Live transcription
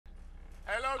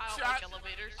Yo, I don't chat. like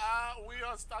elevators. We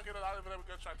are stuck in an elevator. We're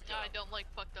gonna try to get I out. don't like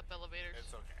fucked up elevators.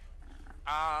 It's okay.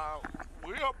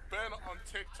 We have been on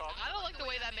TikTok. I don't like the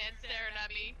way that man's staring at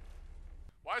me.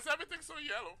 Why is everything so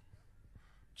yellow?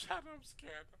 Chat, I'm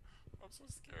scared. I'm so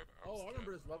scared. I'm scared. I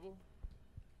remember this level.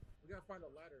 We gotta find a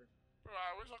ladder. Bro,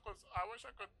 I wish I could. Don't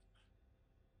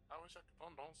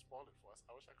spoil it for us.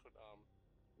 I wish I could.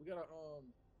 We gotta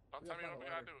Don't tell me what we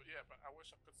gotta do. Yeah, but I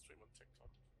wish I could stream on TikTok.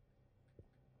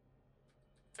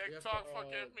 TikTok,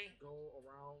 forgive me. Go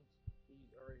around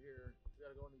these right here. We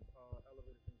gotta go in these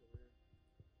elevator things over here.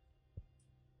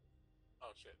 Oh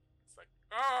shit! It's like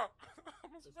I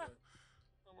almost fell.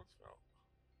 Almost fell.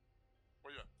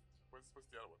 Where you at? Where's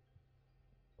the other one?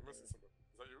 I'm missing someone.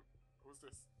 Is that you? Who's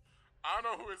this? I don't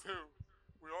know who is who.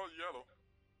 We all yellow.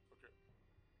 Okay.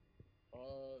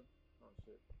 Oh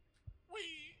shit.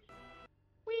 Wee.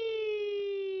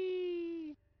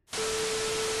 Whee!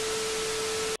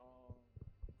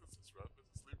 This is right. This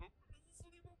is sleep up. This is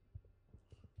sleep up.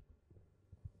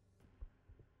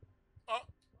 Oh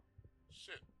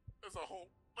shit! There's a hole.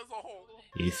 There's a hole.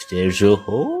 If there's a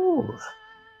hole,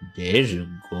 there's a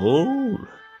goal.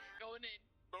 Going in.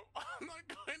 No, I'm not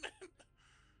going in.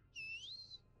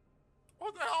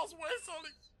 What the hell's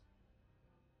whistling?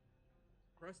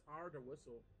 Press R to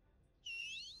whistle.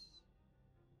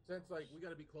 Since like we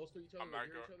gotta be close to each other, I'm not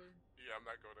hear each other. Yeah, I'm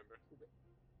not going in there.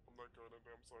 I'm not going in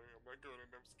there. I'm sorry. I'm not going in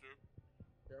there. I'm scared.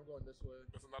 Okay, I'm going this way.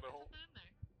 There's another hole. There's nothing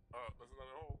in there. There's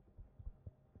another hole.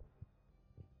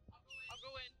 I'll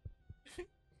go in.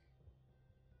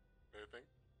 Anything?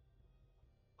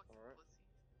 Fucking Alright. pussy.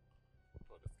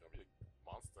 Bro, there's gotta be a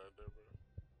monster in there, bro.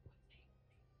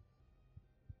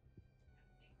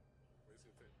 Where's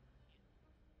your thing?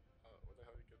 Where the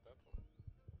hell you get that from?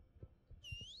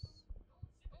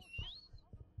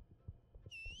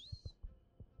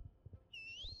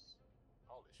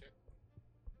 Holy shit.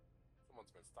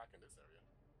 Someone's been stuck in this area.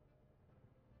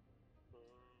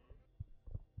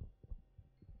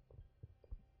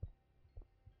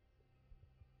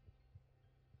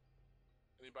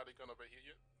 Anybody gonna be here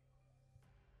yet?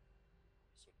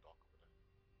 So dark over there.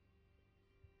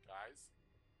 Guys?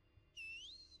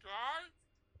 Guys?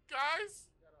 Guys?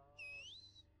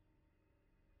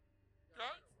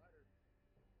 Guys?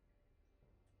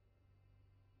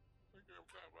 Okay, I'm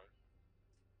trying, right?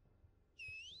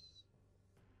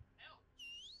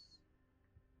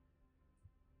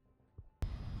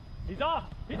 He's off!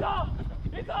 He's off!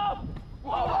 He's off!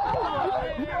 Whoa!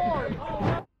 Okay, where we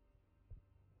going?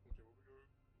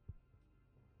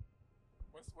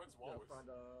 Where's Wallace? Find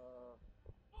Oh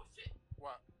shit!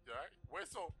 What? You alright? Where's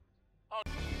so? Oh,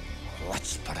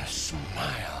 Let's put a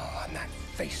smile on that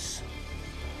face.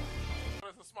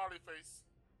 there's a smiley face.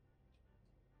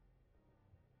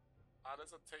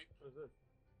 There's a tape. what is this?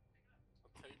 A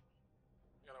tape.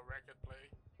 You got a record play.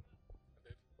 And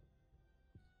then.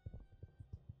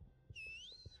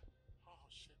 Oh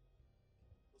shit.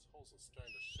 This hole's are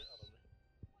scaring the shit out of me.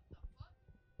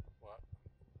 What?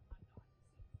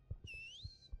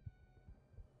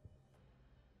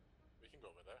 We can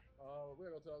go over there. We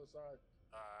gotta go to the other side.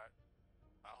 Alright.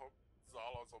 I hope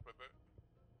Zala's over there.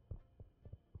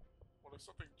 What if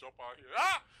something jump out here?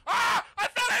 Ah! Ah! I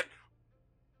fell in!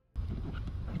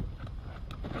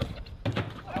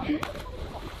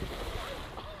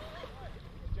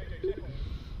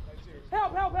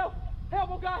 Help! Help! Help! Help!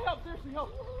 Oh God! Help! Seriously,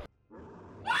 help!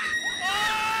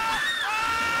 Ah!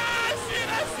 I see it!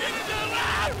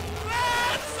 Run!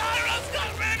 Run! Cyrus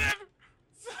got murdered!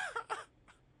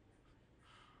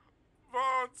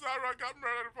 Vaughn, Sarah got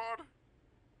murdered, Vaughn.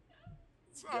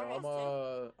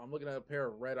 Yeah, I'm looking at a pair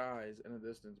of red eyes in the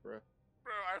distance, bro.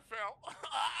 Bro, I fell.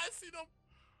 I see them.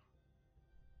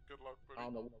 Good luck, buddy. I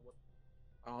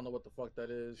don't know what the fuck that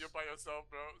is. You're by yourself,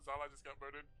 bro. Zala just got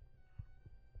murdered.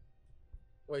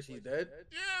 Wait, she's dead?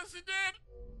 Yes, he did.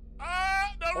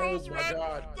 Ah, the room's my red.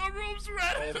 God. The room's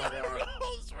red. Oh my The God.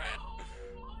 room's red.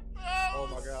 Oh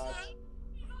my God. shit.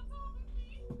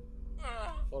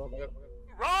 Hold on, I gotta...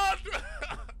 Run!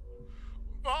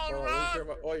 Vaughn, run!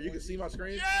 Oh, you can see my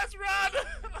screen? Yes, run!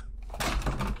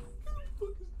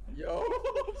 Yo,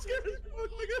 I'm scared as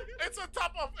fuck, nigga. It's on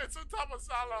top of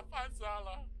Zala. Find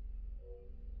Zala.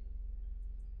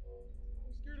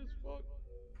 I'm scared as fuck.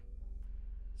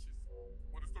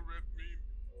 What does the red mean?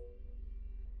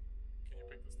 Can you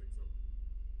pick this thing up?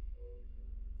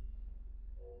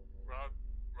 Run,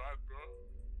 bro.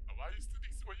 Why are you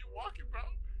standing still when you walking, bro?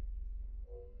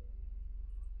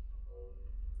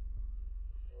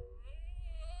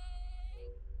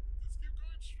 Just keep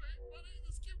going straight, buddy.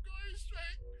 Just keep going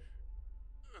straight.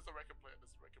 There's a record player.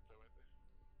 There's a record player right there.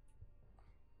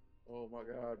 Oh my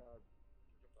God.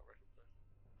 Get that record player.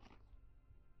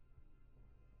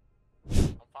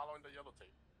 following the yellow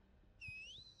tape.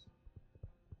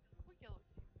 What yellow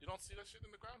tape? You don't see that shit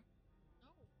in the ground? No.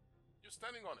 You're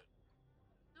standing on it.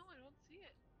 No, I don't see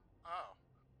it. Oh.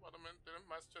 Well, then it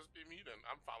must just be me then.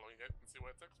 I'm following it and see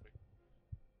where it takes me.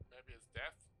 Maybe it's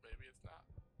death. Maybe it's not.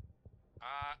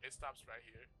 It stops right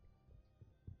here.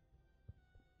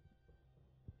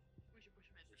 We should push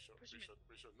him in. We should Push him in.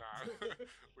 not.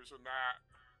 We should not.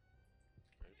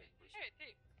 Hey,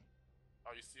 tape.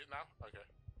 Oh, you see it now? Okay.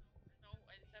 No,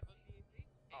 I just have a tape.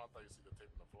 Oh, I thought you see the tape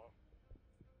on the floor.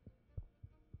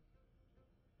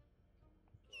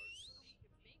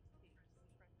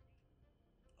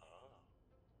 Oh.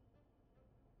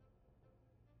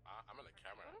 I'm in the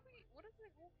camera. What is the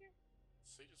goal here?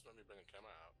 See, just let me bring the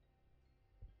camera out.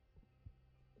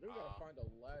 I think we gotta find a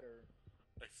ladder.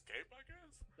 Escape, I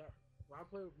guess? When I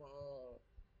play with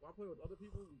other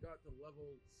people, we got to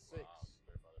level 6. Wow,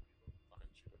 play with other people.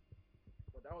 Fucking cheater.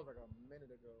 But that was like a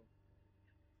minute ago.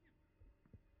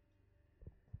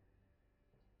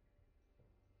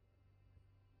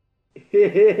 Who's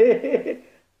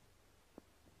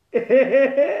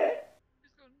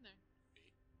going in there?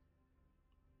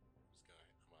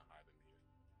 I'm gonna hide in here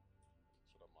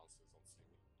so the monsters don't see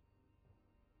me.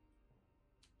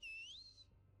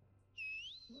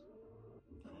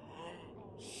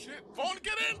 Shit! Phone,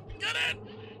 get in! Get in!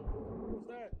 What's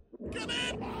that? Get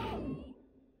in!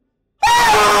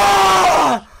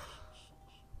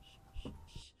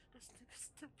 This nigga's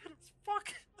stupid as fuck.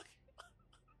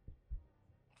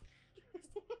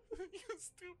 You're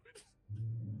stupid.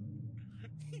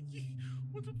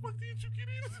 What the fuck did you get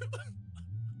in?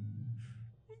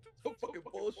 What the fuck? Fucking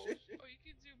bullshit. Oh, you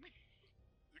can zoom in.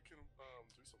 You can do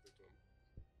something to him.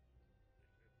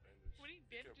 What do you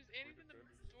bandages? And he's in the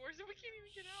doors and we can't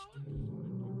even get out.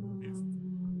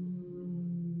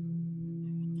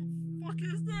 What the fuck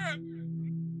is that?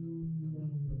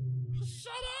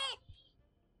 Shut up!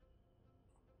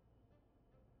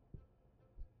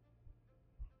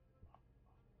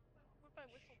 What if I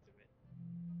whistle to it?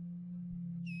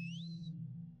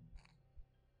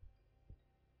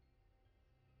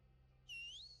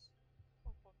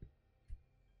 Oh fuck.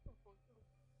 Oh fuck. Oh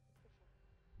fuck.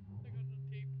 I got the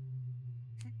tape.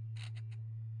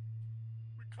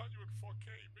 We caught you in 4K,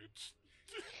 bitch.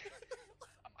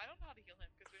 I don't know how to heal him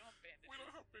because we don't have bandages. We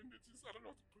don't have bandages. I don't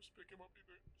know how to pick him up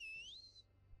either.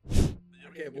 I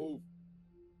can't move.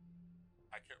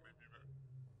 I can't leave either.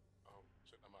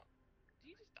 Shit, I'm out. Did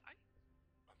he just die?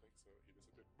 I think so. He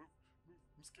disappeared. Move, move.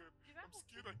 I'm scared. Get out. I'm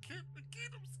scared. I can't.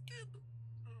 I'm scared.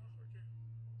 Okay.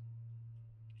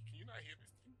 Can you not hear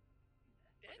this thing?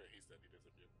 Dead? Okay, he's dead. He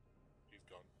disappeared. He's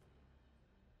gone.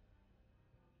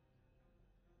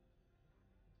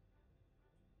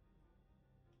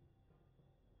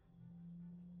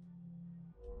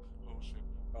 Oh shit.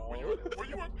 Where you at?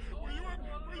 Where you at? Where you at?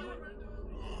 Where you at?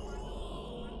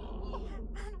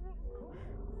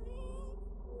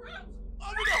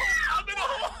 I'm in the hole! I'm in the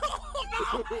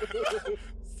hole!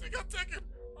 See, got taken!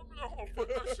 I'm in the hole. Fuck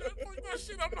that shit. Fuck that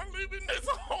shit. I'm not leaving this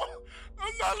hole.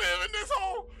 I'm not leaving this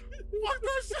hole. Fuck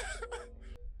that shit.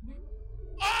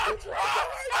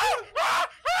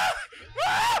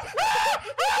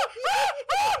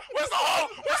 Where's the hole?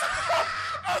 Where's the hole?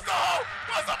 Where's the hole?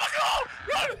 Where's the fucking hole?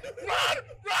 Run! Run!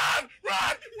 Run!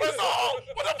 Run! Where's the hole?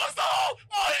 What the fuck's the hole?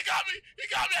 Oh, he got me! He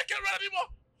got me! I can't run anymore!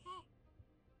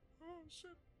 Oh,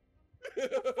 shit.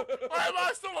 Why am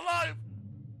I still alive?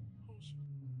 Oh, shit.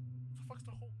 What the fuck's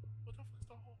the hole? What the fuck's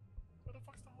the hole? What the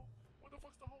fuck's the hole? What the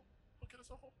fuck's the hole? Okay,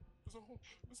 there's a hole. There's a hole.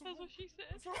 There's a That's hole. what she said.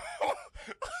 There's a hole.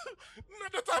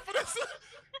 Not the time for this.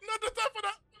 Not the time for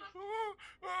that.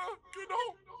 Get in the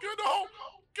hole. Get in the hole.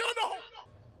 Get in the hole.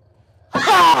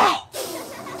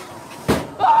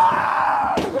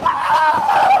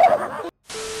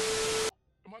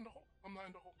 Am I in the hole? I'm not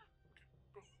in the hole. Okay,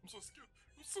 bro. I'm so scared.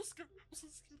 I'm so scared. I'm so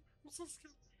scared. I'm so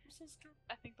scared. I'm so scared.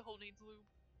 I think the hole needs lube.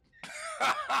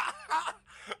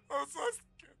 I'm so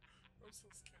scared. I'm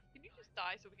so scared. Can you just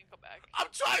die so we can come back?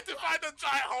 I'm trying to find the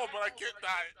giant hole, but I can't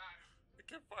die. I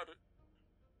can't find it.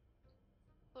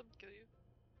 Let him kill you.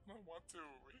 I don't want to.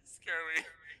 He's scary.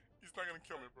 He's not gonna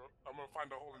kill me, bro. I'm gonna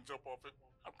find a hole and jump off it.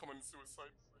 I'm committing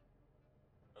suicide.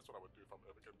 That's what I would do if I'm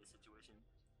ever in this situation.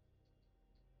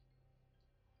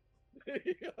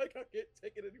 Like I can't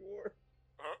take it anymore.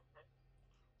 Huh?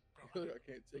 Bro, I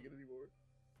can't take it anymore.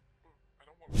 I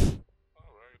don't want to.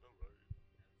 Alright, alright.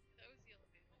 That was the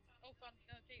elevator. Oh, found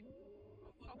another tape.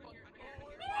 Oh, fuck.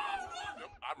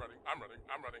 Yep, I'm running. I'm running.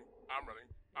 I'm running. I'm running.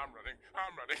 I'm running.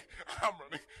 I'm running. I'm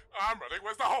running. I'm running.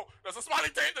 Where's the hole? There's a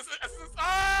smiley tape. There's a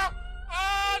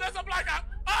blackout.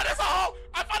 There's a hole.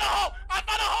 I found a hole. I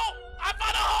found a hole. I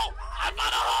found a hole. I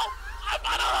found a hole. I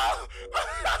found a hole.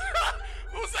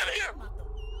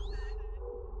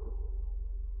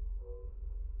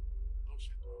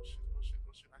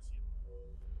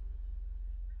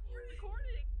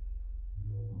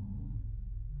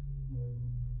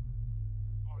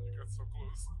 so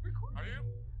close. I am?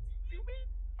 Zoom in.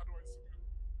 How do I zoom in?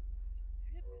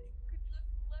 Hit good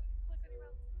left click on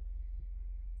your mouse.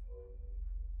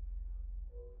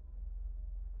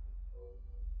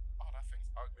 Oh, that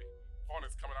thing's ugly. Vaughn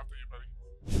is coming after you, buddy.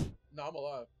 No, I'm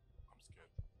alive. I'm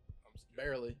scared. I'm scared.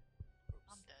 Barely. Oops.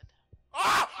 I'm dead.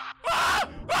 Ah! Ah!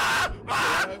 Ah!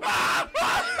 Ah! Ah!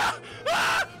 Ah!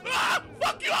 Ah!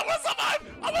 Fuck you! I was alive!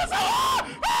 I was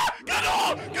alive! Ah! Get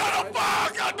on! Get on!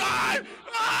 Fuck! I died!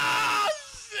 Ah!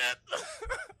 Shit!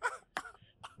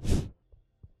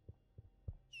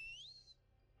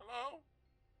 Hello?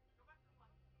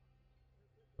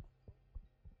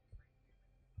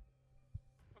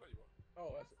 What are you on?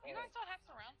 Oh, that's. You guys don't have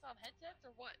surround sound headsets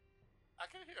or what? I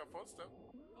can hear a footstep.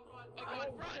 Oh god,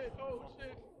 run! Shit! Oh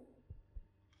shit!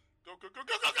 Go, go, go,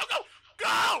 go, go, go, go!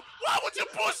 Go! Why would you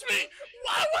push me?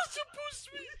 Why would you push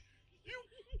me? You.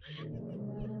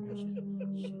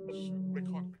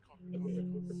 Record. Okay,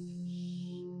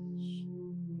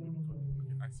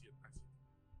 I see it.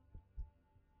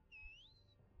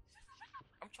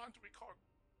 I'm trying to record.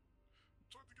 I'm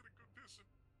trying to get a good vision.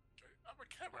 Okay, I'm a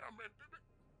cameraman, damn it.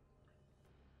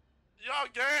 You're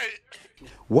gay.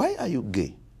 Why are you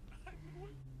gay?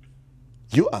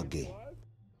 You are gay.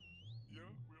 Yeah,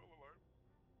 we all alive.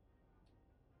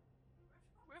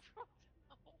 Where from?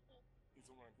 He's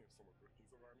around here somewhere,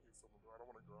 bro. I don't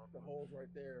want to go out. The hole's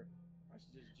right there. I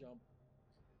should just jump.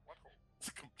 What hole? To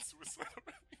commit suicide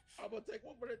already? I'm gonna take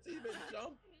one for the team and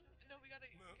jump. No, we gotta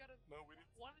No, we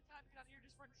didn't. one at a time. Get out here.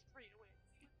 Just run straight away.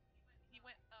 He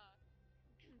went the other way.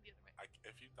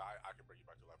 If you die, I can bring you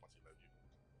back to life once he left you.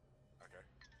 Okay?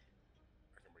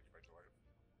 I can bring you back to life.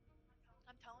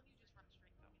 I'm telling you, just run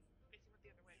straight though. Facing with the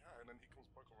other way. Yeah, and then he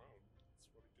comes back around. That's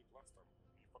what he did last time.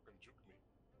 He fucking juked me.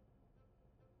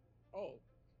 Oh,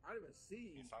 I didn't even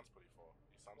see. He sounds pretty far.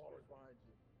 Water behind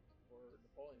you, or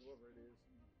Napoleon, whoever it is.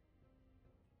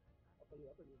 I think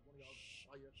it was one of y'all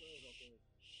by yourselves out there.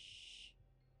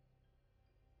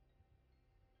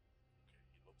 Okay,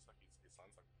 he looks like it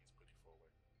sounds like he's pretty far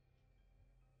away.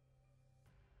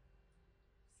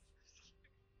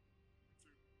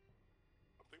 Dude,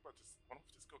 I'm thinking about why don't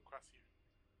we just go across here?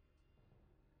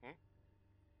 Hmm?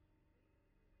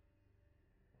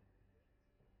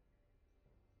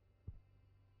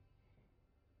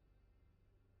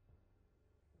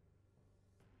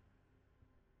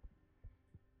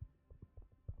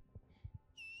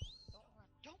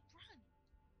 Don't run!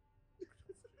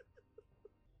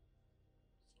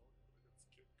 Sorry, but I got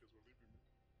scared because we're leaving me.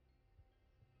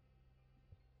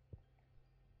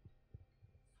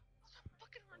 Stop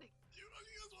fucking running! You guys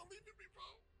are leaving me,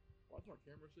 bro. Watch our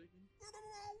camera shaking. I don't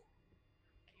know.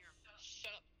 I hear him.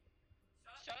 Shut up!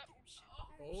 Shut up! Oh shit.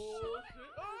 Oh shit!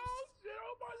 Oh shit!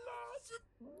 Oh my lord!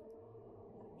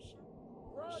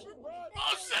 Run!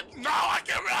 Oh shit! No, I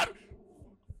can't run!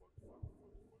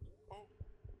 Oh.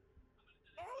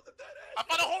 Oh, the dead end! I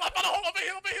found a hole! Over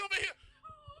here! Over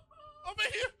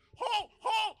here! Hole!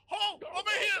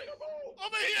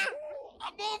 Over here!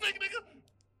 I'm moving, nigga!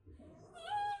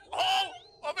 Hole!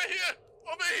 Over here!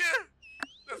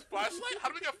 There's flashlight? How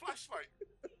do we get flashlight?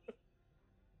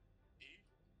 E?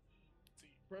 T.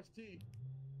 Press T.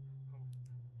 Oh.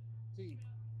 T.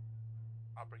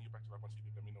 I'll bring you back to life once you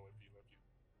let me know if he left you.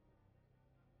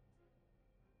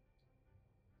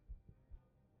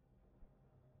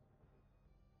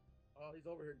 Oh, he's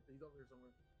over here. He's over here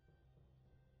somewhere.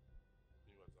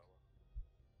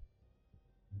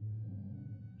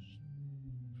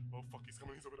 Oh fuck, he's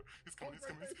coming, he's over there. He's coming.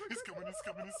 Get in the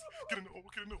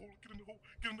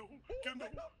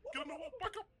hole.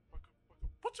 Back up.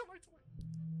 Put your lights away.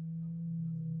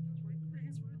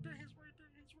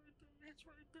 He's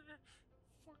right there.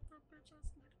 Fuck that bitch ass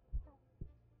nigga.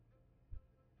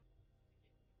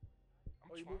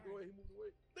 Oh, he moved away.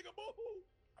 Nigga, move!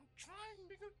 I'm trying,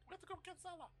 nigga. We have to go get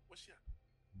Zella. Where's she at?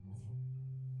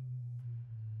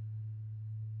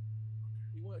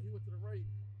 He went to the right.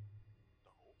 The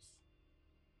holes?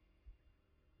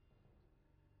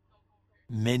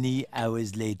 Many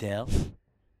hours later. I'm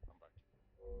back.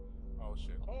 Oh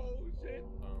shit.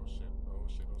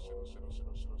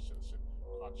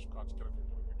 Clutch, get up here.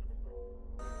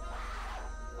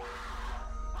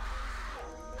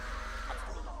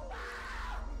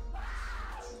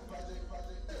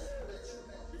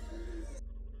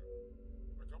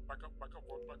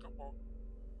 Back up, Paul.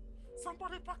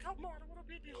 Somebody back up, man. I want to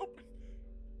be open.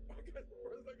 Okay,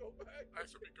 where does I go back? I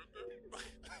should be good then.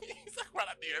 He's like right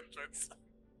at the entrance.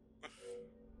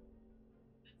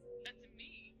 That's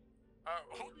me.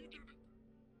 What do you do? Okay.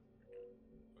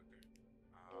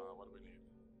 What do we need?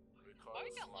 Why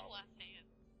we got little ass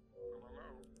hands? I don't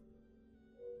know.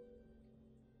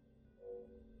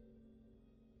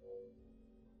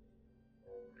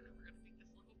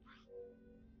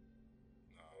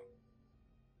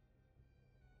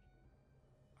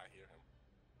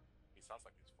 sounds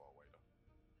like he's far away though.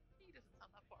 He doesn't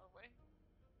sound that far away.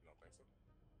 You don't think so?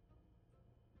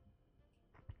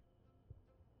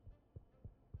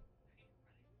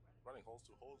 Running holes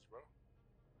to holes, bro.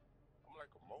 I'm like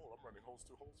a mole. I'm running holes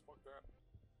to holes. Fuck that.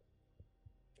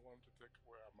 I want him to take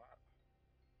where I'm at.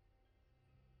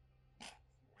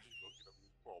 Why are you looking at me?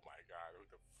 Oh my god.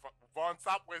 What the fuck? Vaughn,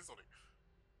 stop whistling.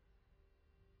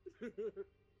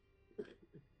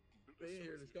 Stay in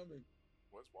here. It's coming.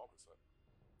 Where's Wallace at?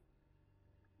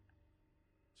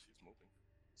 She's moving.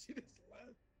 She just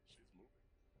left. She's moving.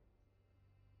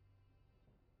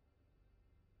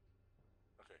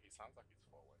 Okay, he sounds like he's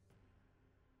far away.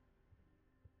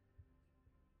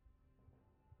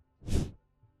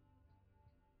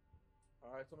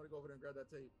 Alright, somebody go over there and grab that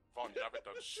tape. Vaughn, you haven't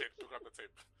done shit. Go grab the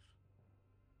tape.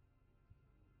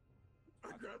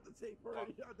 I grabbed the tape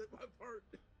already. I did my part.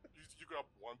 You grab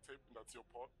one tape and that's your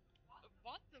part?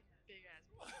 What the big ass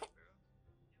bro?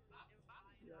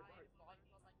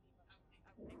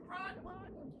 Run!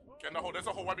 Get in the hole. There's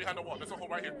a hole right behind the wall. There's a hole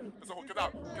right here. There's a hole. Get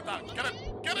out. Get out. Get it.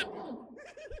 Get it.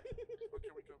 Okay,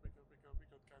 we good. We good. We good. We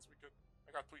good, guys. We good.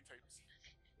 I got 3 tapes.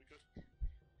 We good.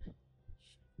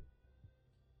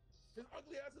 His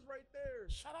ugly ass is right there.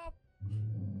 Shut up.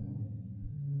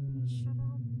 Shut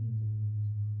up.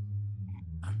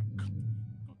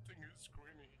 Good thing he's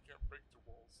screaming. He can't break the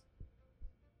walls.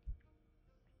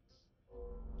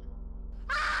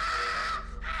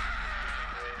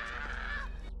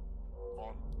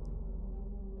 Vaughn.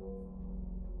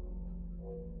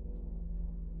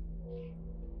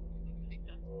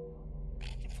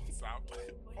 What's out?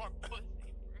 What?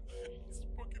 He's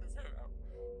poking his head out.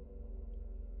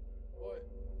 What?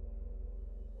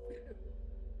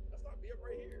 That's not me. I'm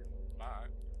right here. Nah.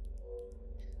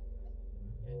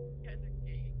 You guys are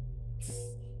gay.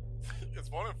 It's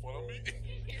Vaughn in front of me.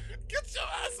 Get your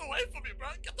ass away from me, bro.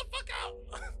 Get the fuck out.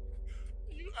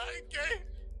 You ain't gay.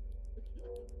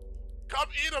 Come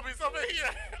eat him. He's over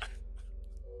here.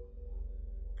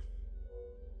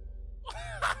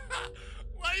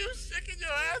 Why are you shaking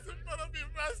your ass in front of me,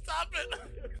 bro? Stop it.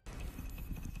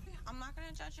 I'm not going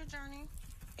to judge your journey.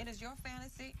 It is your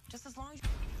fantasy, just as long as you...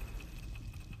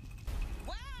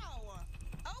 Wow!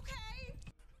 Okay!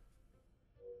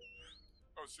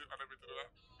 Oh shit, I didn't mean to do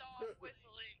that. Stop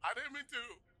whistling. I didn't mean to.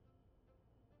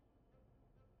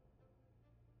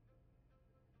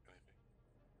 Anything?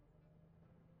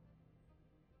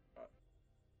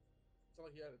 It's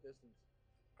like he had a distance.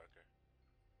 Okay.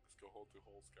 Let's go hold 2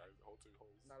 holes, guys. Hold 2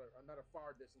 holes. Not a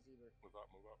far distance either. Move out,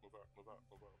 move out, move out, move out,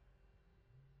 move out.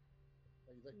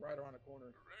 Like he's like right around the corner.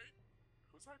 Right?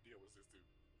 Whose idea was this to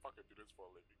fucking do this for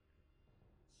a living?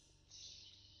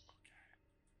 Okay.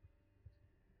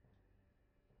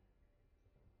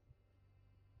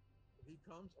 If he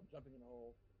comes, I'm jumping in the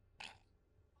hole.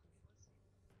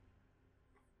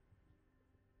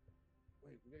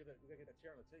 Wait, we gotta get that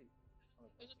chair on the tape.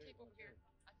 There's a tape over here.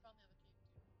 I found the other tape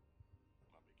too.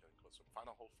 Might be getting closer.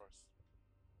 Find a hole first.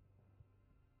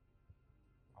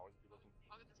 Always be looking.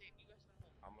 I'll get the tape. You guys find a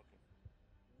hole. I'm looking.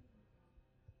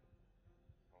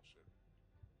 Oh shit.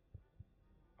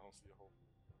 I don't see a hole.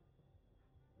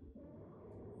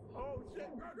 Oh shit!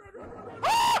 Run, run, run, run, run.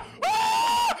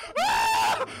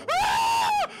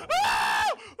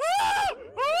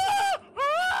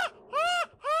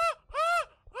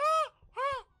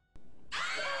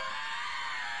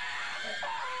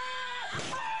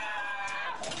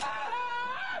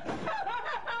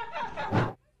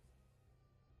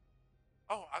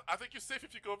 Oh, I think you're safe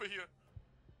if you go over here.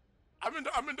 I'm in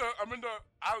the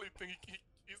alley thing.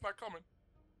 He's not coming.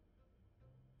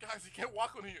 Guys, he can't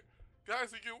walk on here.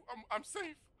 Guys, I'm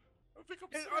safe. I think I'm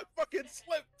safe. I fucking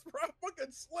slipped, bro. I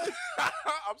fucking slipped.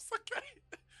 I'm so gay.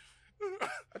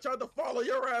 I tried to follow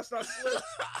your ass, and I slipped.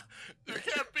 You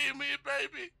can't beat me,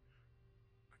 baby.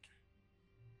 Okay.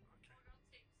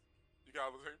 You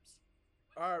got all the tapes?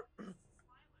 Alright.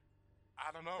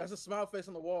 I don't know. That's a smile face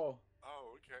on the wall.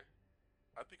 Oh, okay.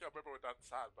 I think I remember with that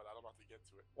side, but I don't know how to get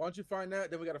to it. Why don't you find that?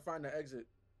 Then we gotta find the exit.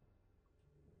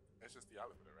 It's just the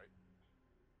elevator, right?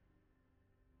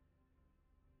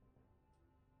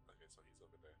 Okay, so he's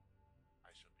over there.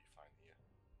 I should be fine here.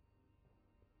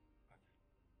 Okay.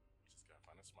 You just gotta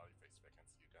find a smiley face,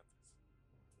 Vacancy. You got this.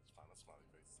 Just find a smiley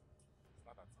face. It's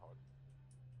not that hard.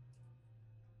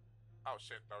 Oh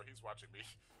shit, no, he's watching me.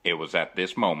 It was at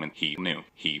this moment he knew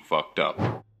he fucked up.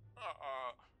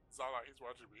 Zala, he's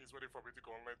watching me. He's waiting for me to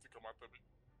go on land to come after me.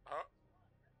 Huh?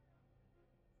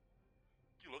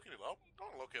 You looking it up?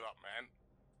 Don't look it up, man.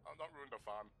 Don't ruin the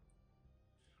fun.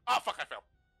 Ah, fuck, I fell.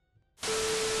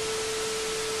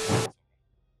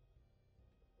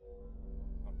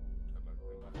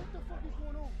 What the fuck is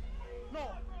going on? No,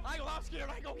 I lost you're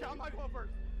like, okay, I'm not going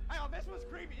first. Hang on, this one's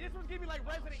creepy. This one's giving me like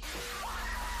Resident Evil.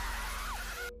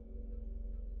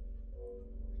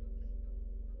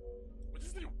 We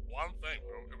just need one thing,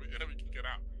 bro, and then we can get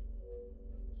out.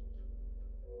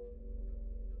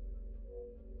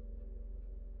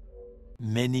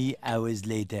 Many hours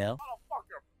later.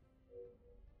 Motherfucker!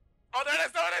 Oh, there it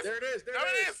is! There it is! There it is! There There it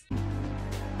it is! is!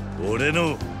 俺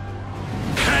の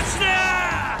勝ち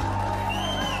だ!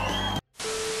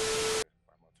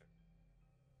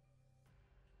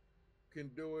 Can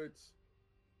do it.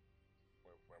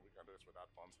 When we can do this without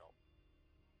Bond's help.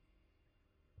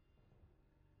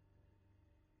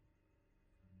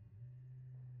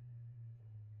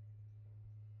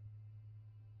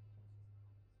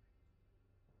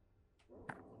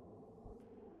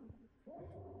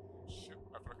 Shit,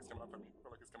 I feel like he's coming after me. I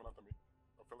feel like he's coming after me.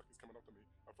 I feel like he's coming after me.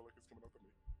 I feel like he's coming after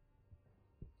me.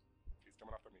 He's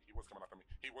coming after me. He was coming after me.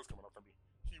 He was coming after me.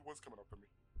 He was coming after me.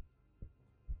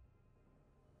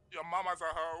 Your mama's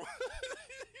a hoe.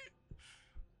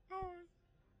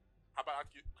 How about I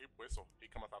keep whistle? He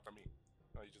comes after me.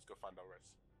 No, you just go find the rest.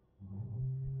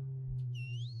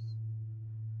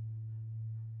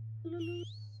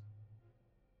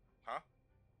 Huh?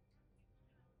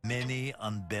 Many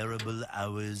unbearable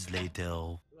hours later.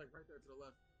 Like right there to the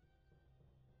left.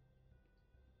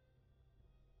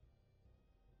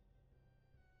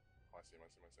 Oh, I see him, I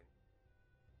see him, I see him.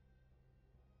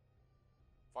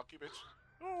 Fuck you, bitch.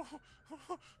 Oh,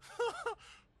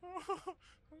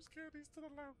 I'm scared. He's to the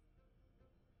left.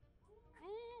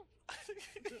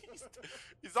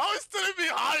 He's always standing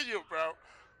behind you, bro.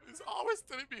 He's always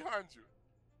standing behind you.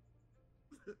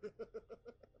 I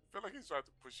feel like he's trying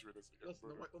to push you in this again. Listen,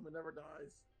 the white woman never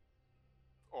dies.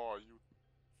 Oh, you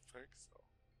think so?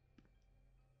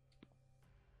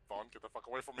 Vaughn, get the fuck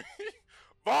away from me.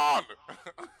 Vaughn!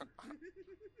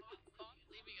 Vaughn's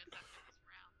leaving us after this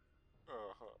round.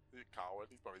 You coward.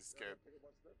 He's probably scared.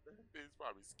 He's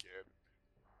probably scared.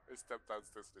 His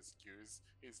stepdad's just an excuse.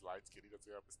 He's light skinned. He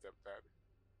doesn't have a stepdad.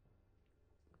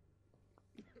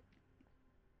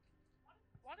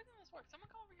 Why doesn't this work? Someone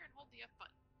come over here and hold the F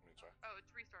button. Let me try. Oh,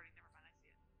 it's restarting. Never mind. I see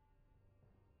it.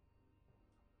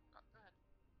 Oh, go ahead.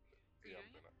 Are you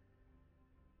doing it?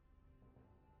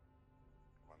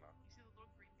 Come on now. You see the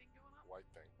little green thing going up? White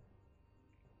thing.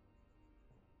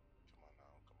 Come on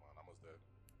now. Come on. Almost dead.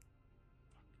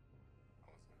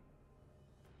 Fuck. Almost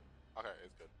dead. Okay,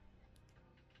 it's good.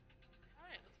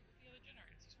 Alright, let's move the other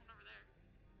generators. There's one over there.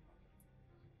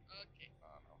 Okay.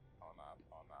 Oh no. Oh not.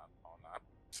 Oh not. Oh not.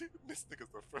 This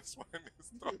nigga's the first one in this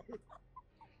stuff.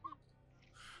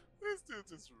 This dude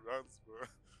just runs, bro.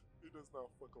 He does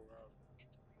not fuck around.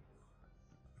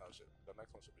 Oh shit. The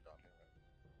next one should be down here, right?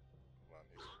 Around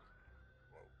here.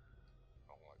 Whoa.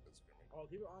 I don't like this screaming. Oh,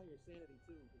 keep an eye on your sanity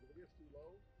too, because if it's too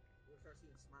low, you'll start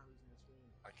seeing smileys in your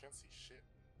screen. I can't see shit.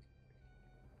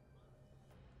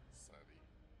 Sanity.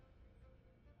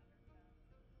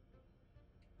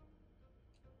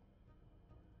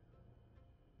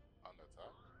 On the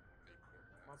top?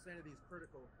 My sanity is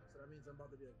critical, so that means I'm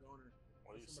about to be a goner.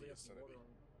 What do you see Somebody as else can sanity? order on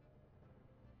me.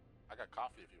 I got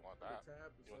coffee if you want that.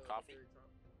 Tab You is, want the coffee? very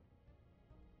top.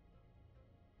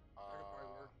 That could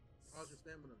probably work. How's your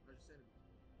stamina? How's your sanity?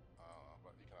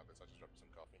 But you can have this. I just dropped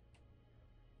some coffee.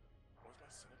 What's my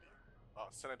sanity? Oh,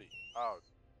 sanity. Oh,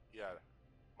 yeah.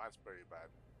 Mine's pretty bad.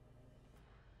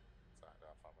 Sorry,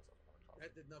 I found myself another coffee.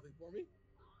 That did nothing for me.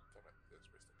 Damn it, it's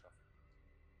wasted coffee.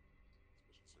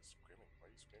 This bitch is just screaming. Why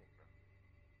are you screaming, bro?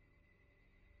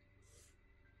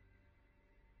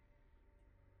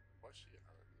 What's she?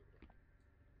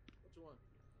 What you want?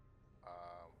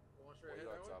 The one straight What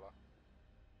you ahead got, that way? Zala?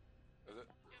 Is it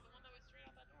Yeah, the one that was straight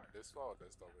out that door. this one or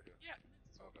this over here? Yeah,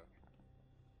 this one. Okay.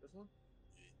 This one?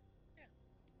 Yeah.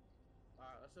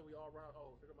 Alright, I said we all run out.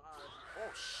 Oh, look at my eyes. Oh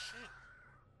shit!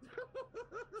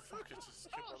 Fuck it, just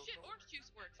skip Oh out of shit, the- orange juice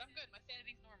works. I'm good. My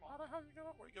sanity's normal. How the hell you get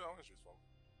up? Where you get orange juice from?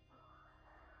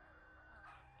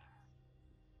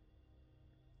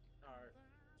 Alright,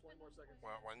 20 more seconds.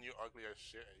 When you ugly as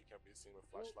shit and you can't be seen with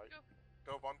flashlight. Go.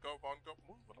 Go, Vaughn, go, Vaughn, go.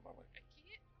 Move out of my way. I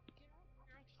can't. Get on.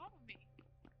 You're on top of me.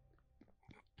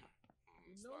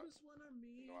 You It's not- notice what I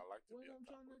mean? know I like to when be on I'm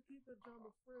top trying to of- keep the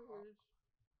drama fresh.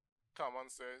 Come on,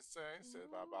 say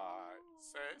bye bye.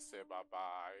 Say bye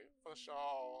bye. For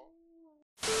sure.